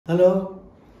Hello,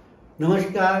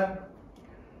 नमस्कार।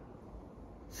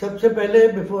 सबसे पहले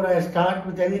before I start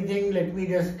with anything, let me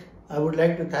just I would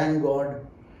like to thank God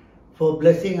for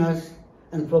blessing us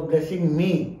and for blessing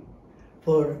me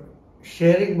for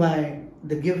sharing my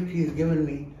the gift he is given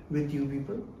me with you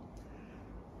people.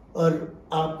 और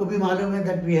आपको भी मालूम है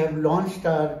that we have launched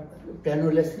our piano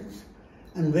lessons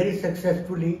and very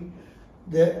successfully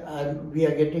we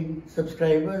are getting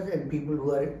subscribers and people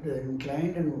who are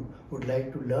inclined and would like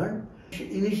to learn.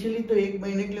 Initially तो 1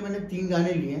 महीने के लिए मैंने 3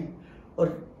 गाने लिए हैं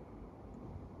और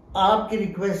आपकी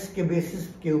रिक्वेस्ट के बेसिस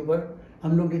के ऊपर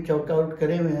हम लोग ने चॉक आउट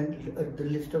करे हुए हैं द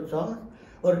लिस्ट ऑफ सॉन्ग्स,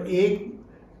 और 1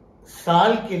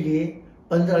 साल के लिए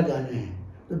 15 गाने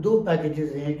हैं। तो 2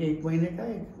 पैकेजेस हैं कि 1 महीने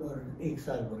का और 1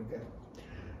 साल भर का।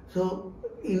 So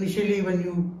initially when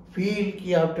you feel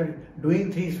कि after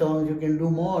doing 3 songs you can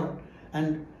do more,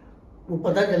 and वो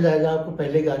पता चल जाएगा आपको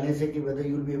पहले गाने से कि whether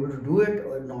you will be able to do it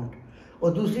or not।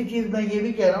 और दूसरी चीज़ मैं ये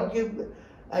भी कह रहा हूँ कि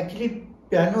एक्चुअली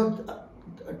पियानो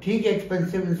ठीक है,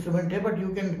 एक्सपेंसिव इंस्ट्रूमेंट है, but you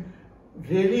can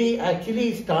really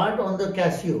actually start on the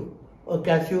Casio, और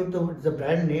कैसियो तो it's a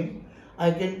brand name.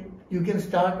 You can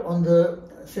start on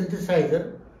the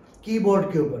synthesiser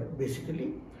keyboard के ऊपर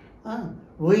बेसिकली। हाँ,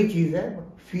 वही चीज़ है।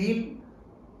 फील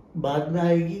बाद में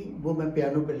आएगी, वो मैं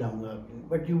पियानो पे लाऊंगा आपके,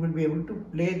 but you will be able to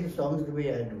play the songs the way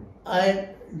I do. I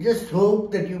just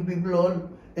hope that you people all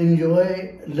enjoy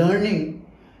learning,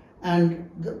 and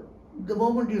the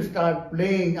moment you start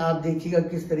playing, आप देखिएगा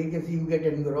किस तरीके से you get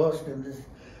engrossed in this.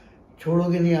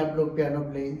 छोड़ोगे नहीं आप लोग piano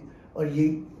playing, और ये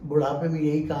बुढ़ापे में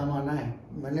यही काम आना है।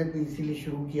 मैंने तो इसीलिए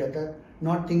शुरू किया था,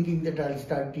 not thinking that I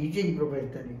start teaching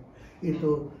professionally. ये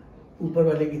तो ऊपर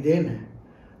वाले की देन है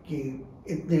कि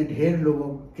इतने ढेर लोगों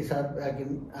के साथ I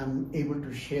am able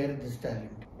to share this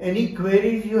talent. Any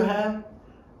queries you have,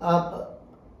 आप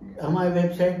हमारे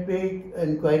वेबसाइट पे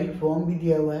इंक्वायरी फॉर्म भी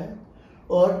दिया हुआ है,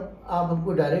 और आप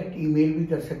हमको डायरेक्ट ईमेल भी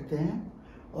कर सकते हैं,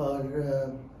 और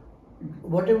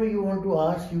what ever you want to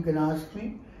ask you can ask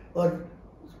me. और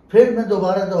फिर मैं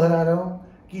दोबारा दोहरा रहा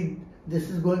हूँ कि this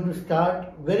is going to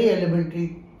start very elementary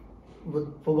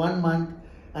for 1 month,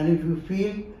 and if you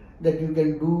feel that you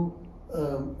can do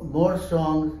more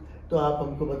songs तो आप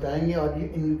हमको बताएंगे, और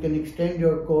you can extend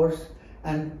your course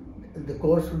and the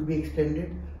course will be extended,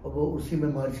 और वो उसी में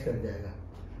मर्ज कर जाएगा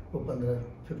वो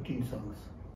 15-15 songs।